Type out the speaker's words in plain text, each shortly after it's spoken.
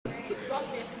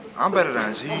I'm better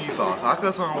than Jesus. I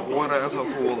could some water into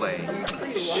Kool-Aid.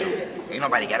 Shoot, ain't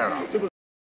nobody get it up.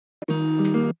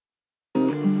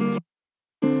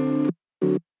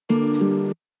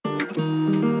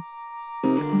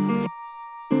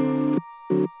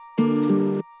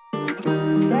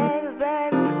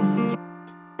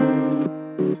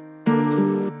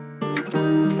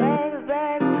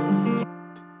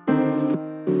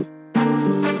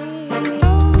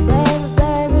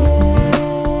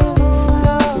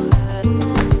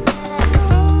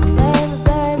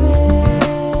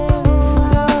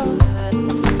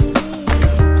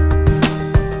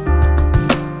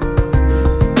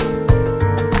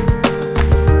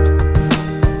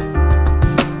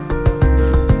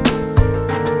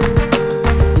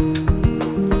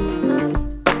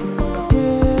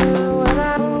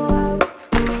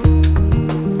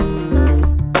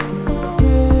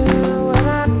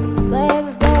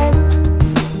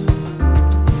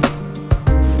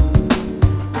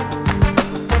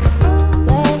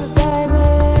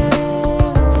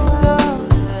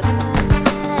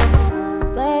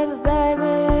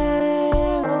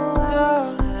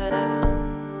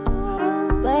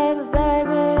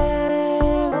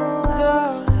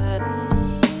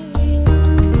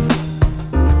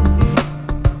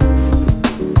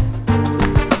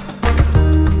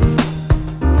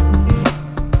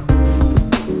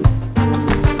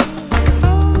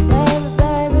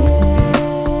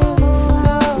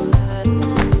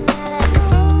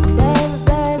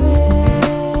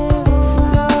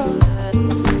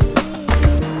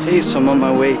 So I'm on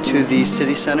my way to the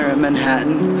city center in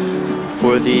Manhattan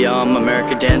for the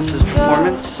America Dances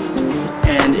performance,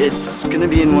 and it's gonna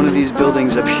be in one of these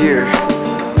buildings up here.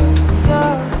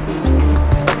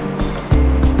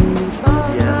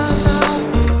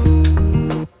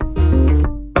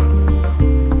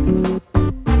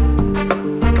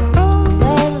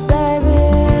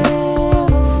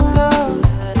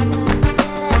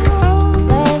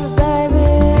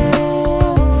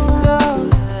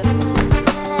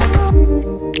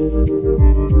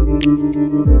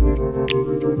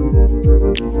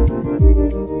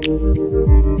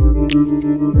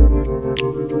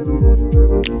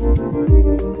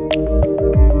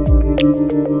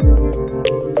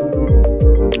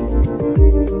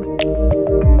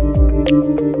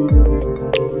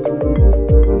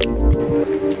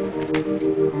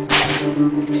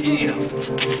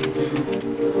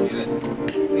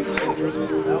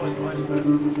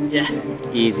 Yeah.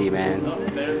 Easy, man.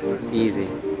 Easy.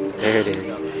 There it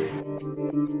is.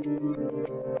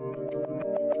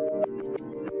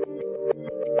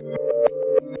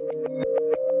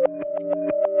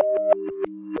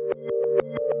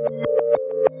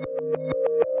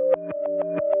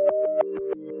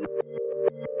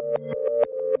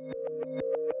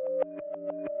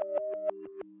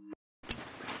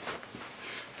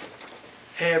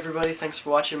 Hey everybody, thanks for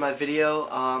watching my video.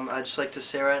 I'd just like to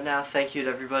say right now, thank you to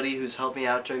everybody who's helped me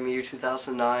out during the year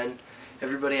 2009.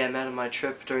 Everybody I met on my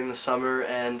trip during the summer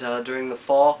and during the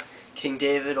fall. King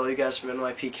David, all you guys from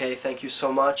NYPK, thank you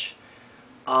so much.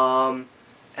 And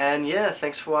yeah,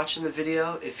 thanks for watching the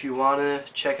video. If you want to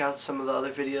check out some of the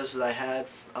other videos that I had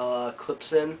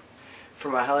clips in for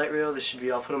my highlight reel, this should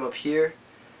be, I'll put them up here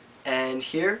and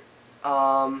here.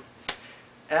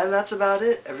 And that's about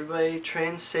it. Everybody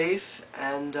train safe,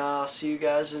 and I'll see you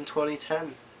guys in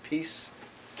 2010. Peace.